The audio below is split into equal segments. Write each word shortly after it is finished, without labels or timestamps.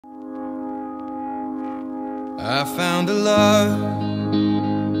I found a love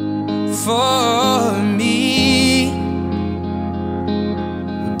for me.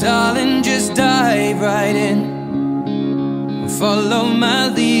 Well, darling, just dive right in, follow my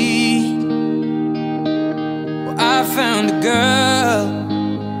lead. Well, I found a girl,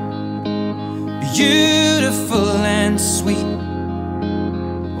 beautiful and sweet.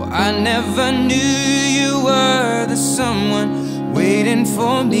 Well, I never knew you were the someone waiting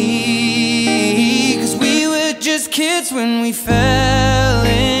for me. 'Cause we were just kids when we fell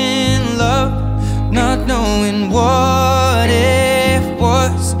in love, not knowing what it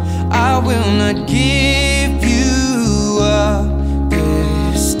was. I will not give you up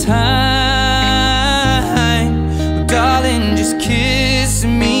this time. Oh, darling, just kiss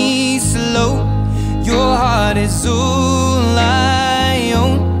me slow. Your heart is all I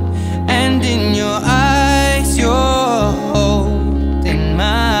own, and in your eyes you're holding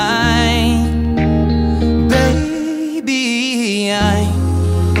mine. Baby, I'm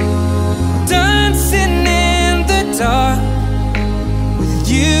dancing in the dark with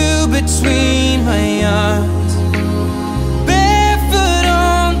you between my arms, barefoot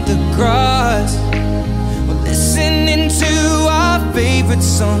on the grass, listening to our favorite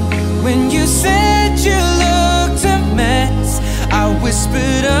song. When you said you looked a mess, I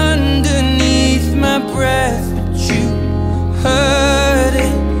whispered underneath my breath, but you heard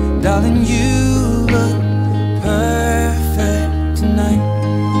it. Darling, you look perfect tonight.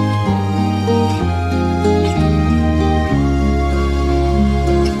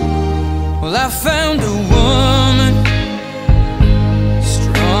 Well, I found a woman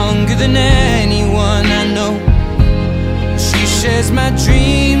stronger than anyone I know. She shares my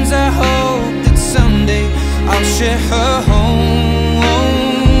dreams. I hope that someday I'll share her home.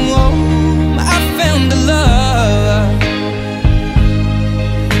 I found a love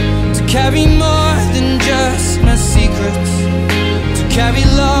to carry more than just my secrets, to carry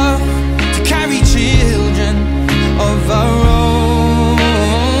love, to carry children.